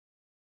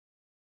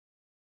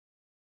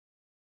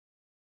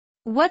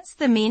What's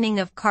the meaning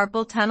of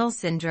carpal tunnel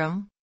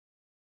syndrome?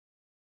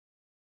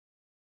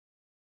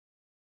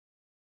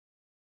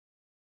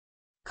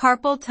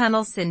 Carpal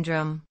tunnel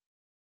syndrome.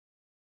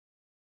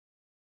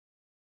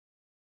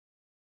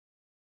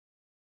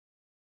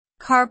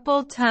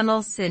 Carpal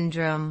tunnel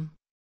syndrome.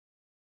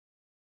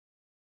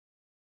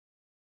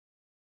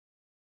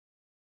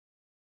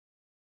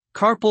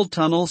 Carpal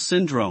tunnel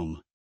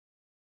syndrome.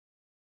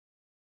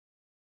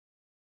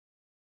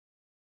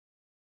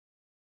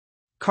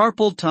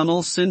 Carpal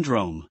tunnel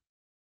syndrome.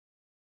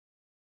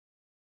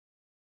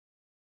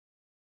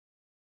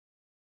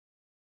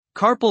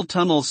 Carpal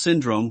tunnel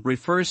syndrome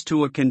refers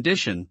to a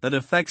condition that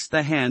affects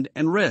the hand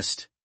and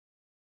wrist.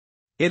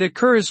 It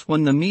occurs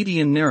when the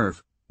median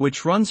nerve,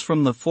 which runs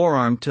from the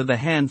forearm to the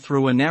hand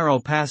through a narrow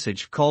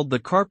passage called the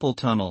carpal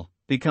tunnel,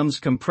 becomes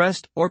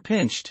compressed or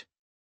pinched.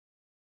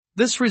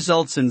 This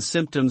results in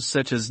symptoms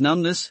such as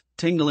numbness,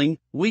 tingling,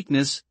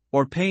 weakness,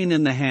 or pain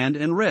in the hand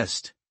and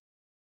wrist.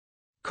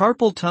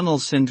 Carpal tunnel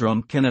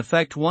syndrome can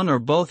affect one or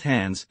both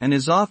hands and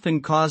is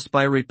often caused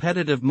by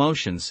repetitive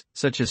motions,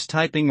 such as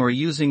typing or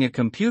using a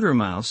computer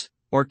mouse,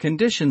 or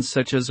conditions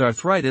such as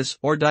arthritis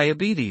or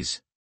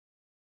diabetes.